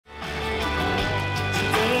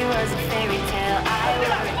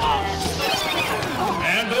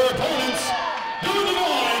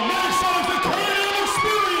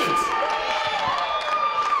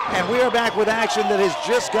we are back with action that has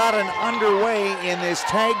just gotten underway in this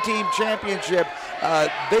tag team championship.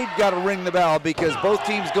 They've got to ring the bell because both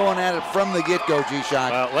teams going at it from the get-go,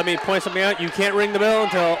 G-Shock. Well, let me point something out. You can't ring the bell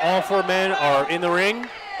until all 4 men are in the ring.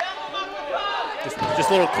 Just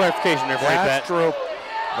a little clarification there for you, Pat. That's true.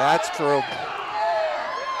 That's true.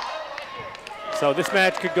 So this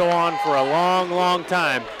match could go on for a long, long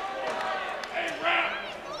time.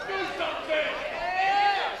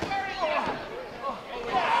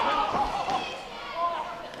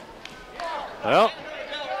 Well,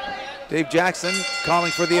 Dave Jackson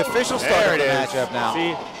calling for the official start of the matchup now.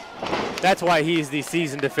 See, that's why he's the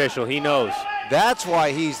seasoned official. He knows. That's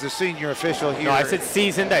why he's the senior official here. No, I said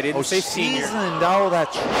seasoned. I didn't say senior. Seasoned. Oh,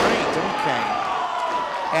 that's right.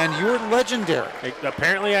 Okay. And you're legendary.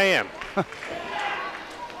 Apparently I am.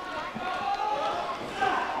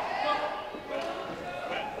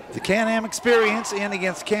 The Can-Am experience in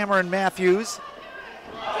against Cameron Matthews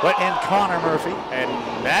and Connor Murphy. And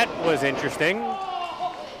that was interesting.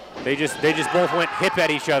 They just both went hip at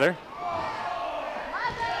each other.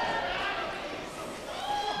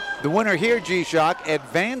 The winner here, G-Shock,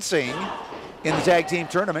 advancing in the tag team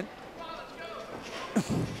tournament.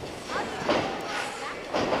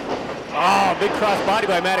 Oh, big cross body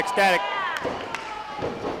by Matt Ecstatic.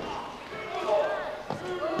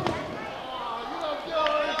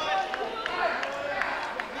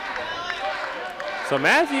 So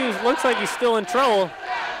Matthews looks like he's still in trouble.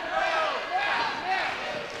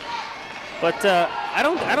 But I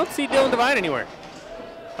don't see Dylan Devine anywhere.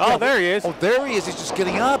 Oh, there he is. Oh, there he is. He's just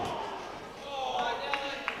getting up.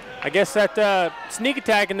 I guess that sneak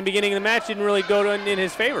attack in the beginning of the match didn't really go in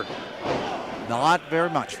his favor. Not very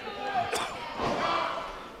much.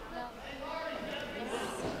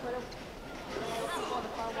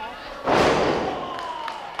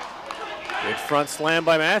 Good front slam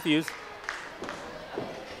by Matthews.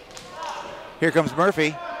 Here comes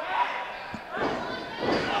Murphy.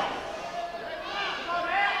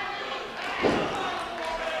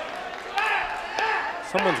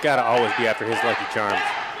 Someone's got to always be after his Lucky Charms.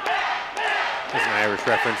 That's an Irish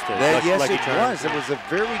reference to Yes, Lucky it Charms. was. It was a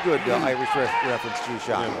very good Irish reference,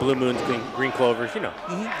 G-Shock. Yeah, blue moons, green clovers, you know.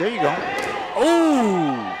 There you go.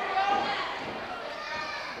 Oh!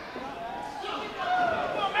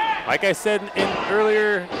 Like I said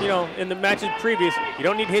earlier, in the matches previous, you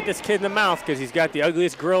don't need to hit this kid in the mouth because he's got the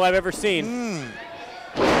ugliest grill I've ever seen.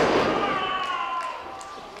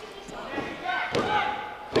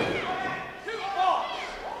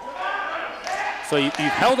 So you've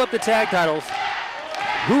held up the tag titles.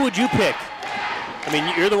 Who would you pick? I mean,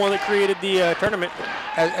 you're the one that created the tournament.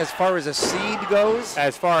 As far as a seed goes?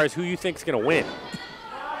 As far as who you think is going to win?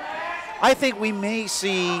 I think we may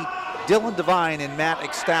see Dylan Devine and Matt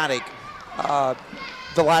Ecstatic,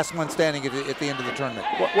 the last one standing at the end of the tournament.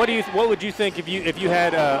 What would you think if you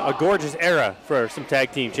had a gorgeous era for some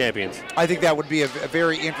tag team champions? I think that would be a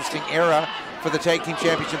very interesting era for the tag team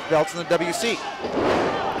championship belts in the WC.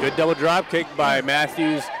 Good double drop kick by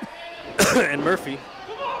Matthews and Murphy.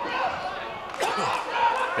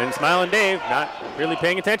 And Smiling Dave not really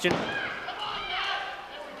paying attention.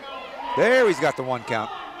 There, he's got the 1 count.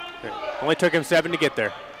 Only took him 7 to get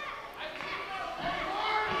there.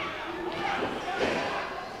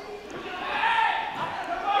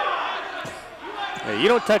 Hey, you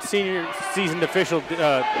don't touch senior seasoned official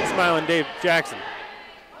Smiling Dave Jackson.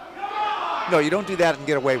 No, you don't do that and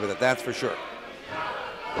get away with it, that's for sure.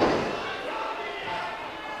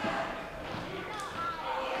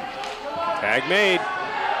 Tag made.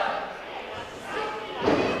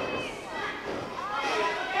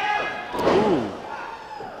 Ooh.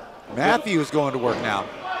 Matthews going to work now.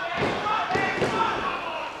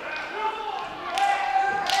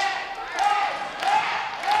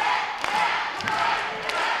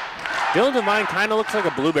 Dylan Devine kind of looks like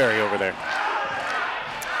a blueberry over there.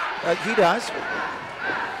 He does.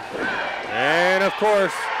 And of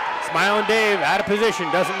course, Smiling Dave out of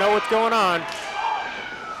position, doesn't know what's going on.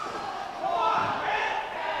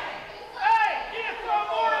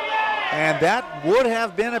 And that would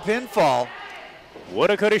have been a pinfall.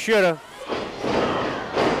 Woulda, coulda, shoulda.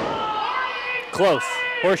 Close.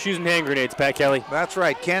 Horseshoes and hand grenades, Pat Kelly. That's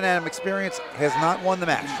right. Can-Am Experience has not won the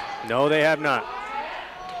match. No, they have not.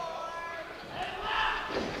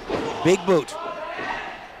 Big boot.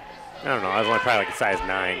 I don't know. I was only probably like a size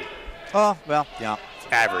 9. Oh, well, yeah. It's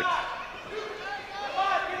average.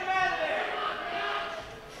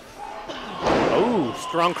 Oh,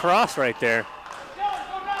 strong cross right there.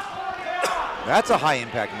 That's a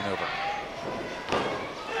high-impact maneuver.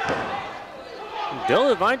 Dylan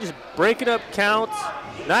Devine just breaking up counts.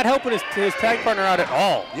 Not helping his tag partner out at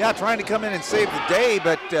all. Yeah, trying to come in and save the day,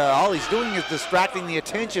 but all he's doing is distracting the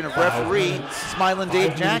attention of referee Smiling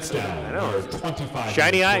Dave Jackson. I know.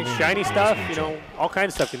 Shiny eyes, shiny stuff, you know, all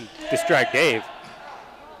kinds of stuff can distract Dave.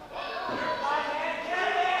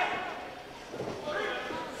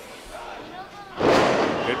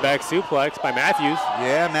 Good back suplex by Matthews.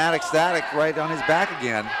 Yeah, Matt ecstatic right on his back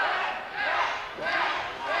again.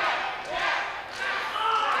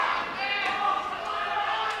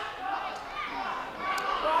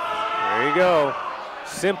 There you go.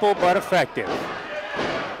 Simple but effective.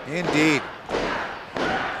 Indeed.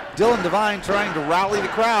 Dylan Devine trying to rally the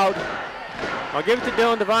crowd. I'll give it to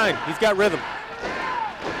Dylan Devine. He's got rhythm.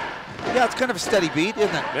 Yeah, it's kind of a steady beat,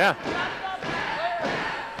 isn't it? Yeah.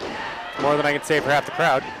 More than I can say for half the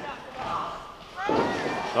crowd.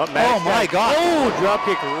 Oh my God. Oh, drop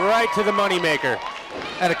kick right to the moneymaker.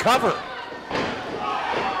 And a cover.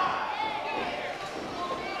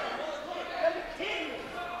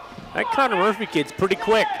 That Connor Murphy kid's pretty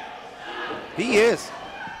quick. He is.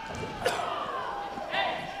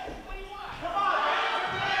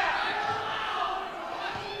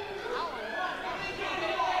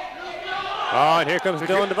 Oh, and here comes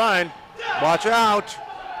Dylan Devine. Watch out.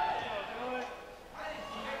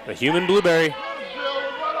 The human blueberry.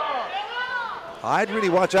 I'd really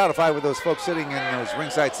watch out if I were those folks sitting in those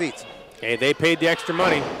ringside seats. Okay, they paid the extra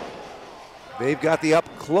money. They've got the up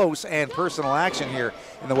close and personal action here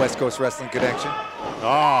in the West Coast Wrestling Connection.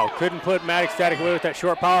 Oh, couldn't put Matt ecstatic away with that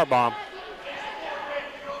short power bomb.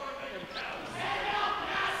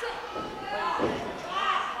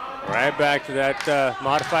 Right back to that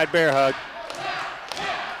modified bear hug.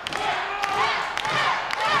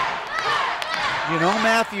 You know,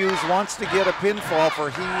 Matthews wants to get a pinfall for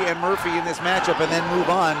he and Murphy in this matchup and then move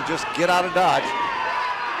on. Just get out of Dodge.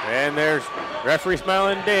 And there's referee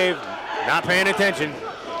Smiling Dave, not paying attention.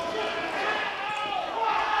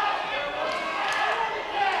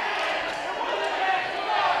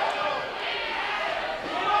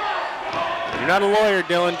 You're not a lawyer,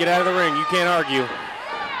 Dylan. Get out of the ring. You can't argue.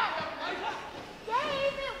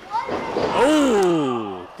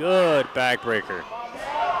 Oh, good backbreaker.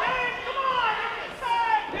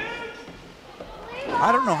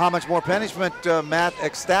 I don't know how much more punishment Matt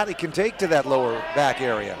ecstatic can take to that lower back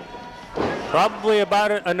area. Probably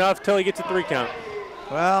about enough till he gets a 3 count.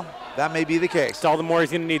 Well, that may be the case. It's all the more he's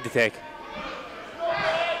going to need to take.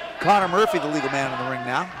 Connor Murphy, the legal man in the ring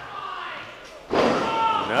now.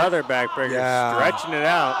 Another backbreaker, yeah. Stretching it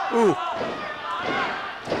out. Ooh.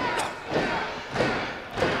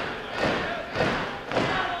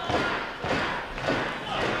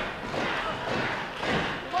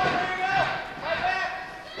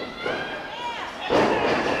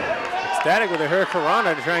 Ecstatic with a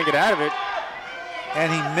hurricanrana to try and get out of it.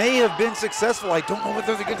 And he may have been successful. I don't know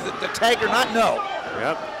whether they get the tag or not. No.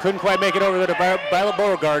 Yep. Couldn't quite make it over there to Bala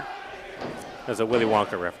Beauregard. That's a Willy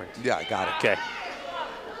Wonka reference. Yeah, I got it. Okay.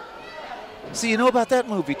 See, you know about that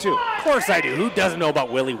movie too? Of course I do. Who doesn't know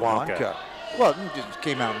about Willy Wonka? Well, it just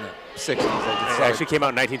came out in the 60s. It actually came out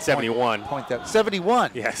in 1971. Point that.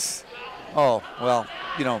 71? Yes. Oh, well,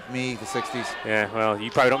 you know, me, the 60s. Yeah, well,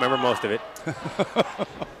 you probably don't remember most of it.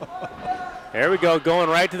 There we go, going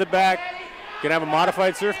right to the back. Gonna have a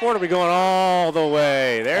modified surfboard, or are we going all the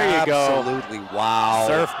way? There you go. Absolutely, wow.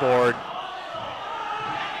 Surfboard.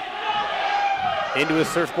 Into a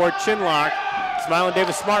surfboard chin lock. Smiling Dave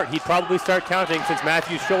is smart. He'd probably start counting since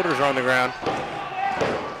Matthew's shoulders are on the ground.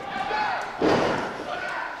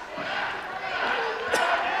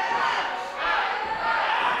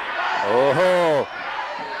 Oh-ho.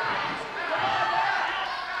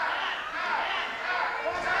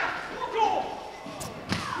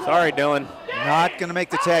 Sorry, Dylan. Not going to make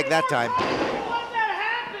the tag that time.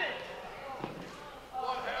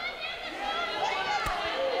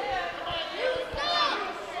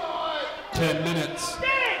 Ten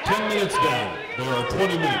minutes down. There are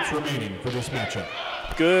 20 minutes remaining for this matchup.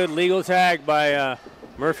 Good legal tag by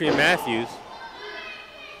Murphy and Matthews.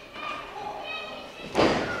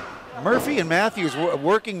 Murphy and Matthews were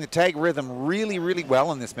working the tag rhythm really, really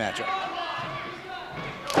well in this matchup.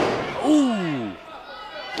 Ooh.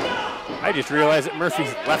 I just realized that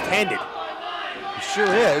Murphy's left-handed. He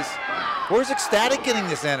sure is. Where's Ecstatic getting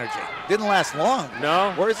this energy? Didn't last long.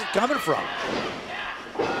 No. Where is it coming from?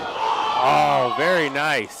 Oh, very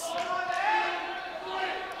nice.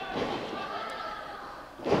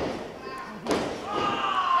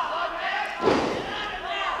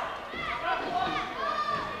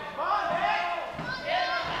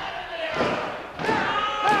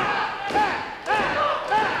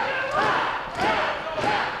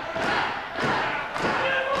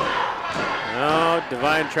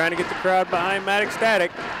 Divine trying to get the crowd behind Matt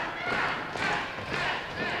Ecstatic.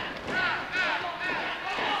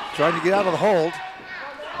 Trying to get out of the hold.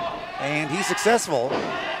 And he's successful.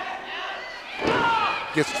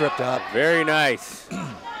 Gets tripped up. Very nice.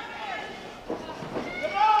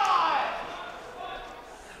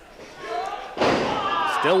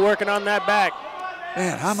 Still working on that back.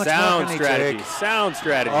 Man, how much sound more can strategy. he take? Sound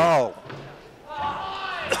strategy. Oh.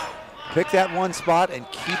 Pick that one spot and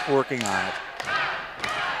keep working on it.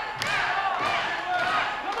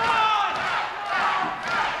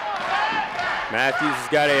 Matthews has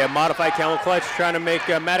got a modified camel clutch trying to make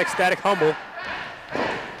Matt Ecstatic humble.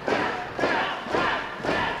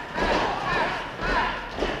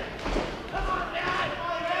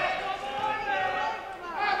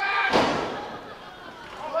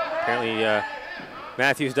 Apparently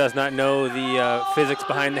Matthews does not know the physics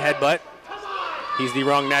behind the headbutt. He's the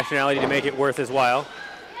wrong nationality to make it worth his while.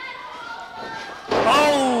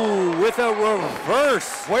 Oh, with a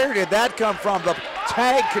reverse. Where did that come from? The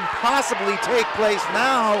tag can possibly take place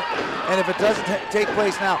now, and if it doesn't take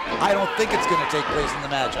place now, I don't think it's going to take place in the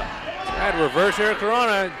matchup. Had reverse Eric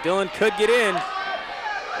Corona. Dylan could get in.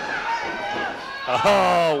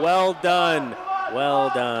 Oh, well done.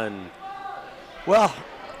 Well done. Well,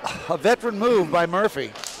 a veteran move by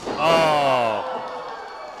Murphy. Oh.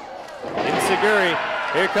 Inseguri.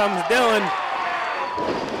 Here comes Dylan.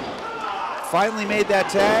 Finally made that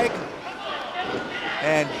tag.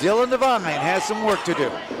 And Dylan Devine has some work to do.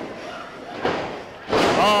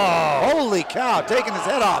 Oh. Holy cow, taking his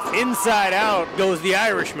head off. Inside out goes the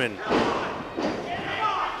Irishman.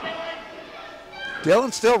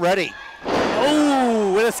 Dylan's still ready.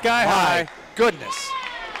 Oh, with a sky high. My goodness.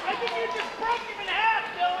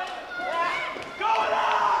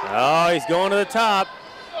 Oh, he's going to the top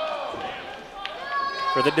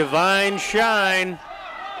for the divine shine.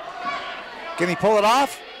 Can he pull it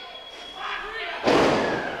off?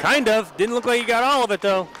 Kind of. Didn't look like he got all of it,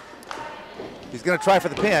 though. He's going to try for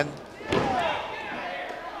the pin.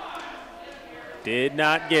 Did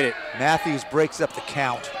not get it. Matthews breaks up the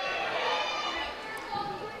count.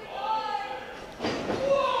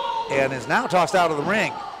 And is now tossed out of the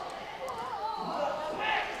ring.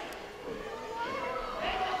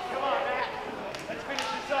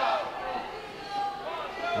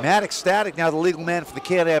 Matt Ecstatic now the legal man for the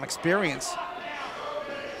Can-Am Experience.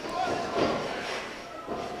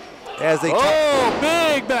 As they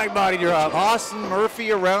big back body drop. tossing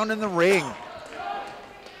Murphy around in the ring.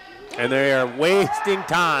 And they are wasting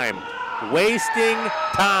time. Wasting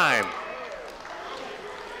time.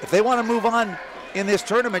 If they want to move on in this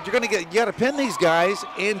tournament, you got to pin these guys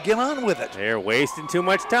and get on with it. They're wasting too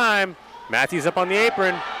much time. Matthews up on the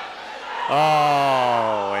apron.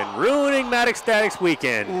 Oh, and ruining Matt Ecstatic's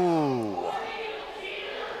weekend. Ooh.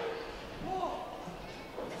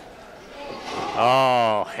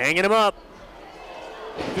 Oh, hanging him up.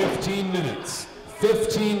 15 minutes.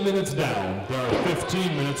 15 minutes down. There are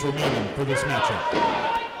 15 minutes remaining for this matchup.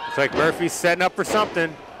 Looks like Murphy's setting up for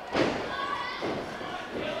something.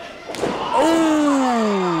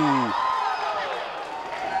 Oh!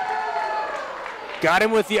 Got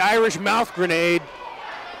him with the Irish mouth grenade.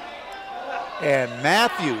 And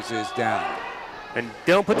Matthews is down. And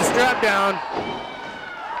Dylan put the strap down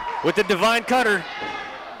with the divine cutter.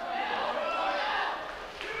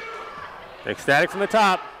 Ecstatic from the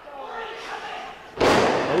top.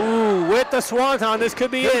 Ooh, with the swanton, this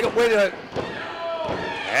could be it. Wait a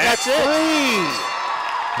That's it. three.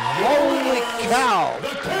 Holy cow.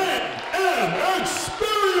 The Can-Am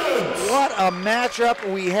Experience! What a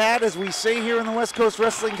matchup we had. As we say here in the West Coast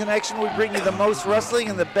Wrestling Connection, we bring you the most wrestling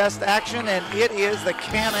and the best action, and it is the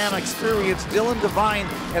Can-Am Experience. Dylan Devine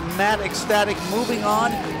and Matt Ecstatic moving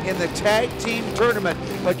on in the tag team tournament.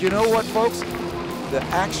 But you know what, folks? The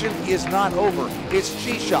action is not over. It's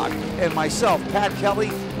G-Shock and myself, Pat Kelly,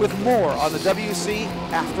 with more on the WC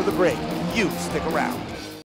after the break. You stick around.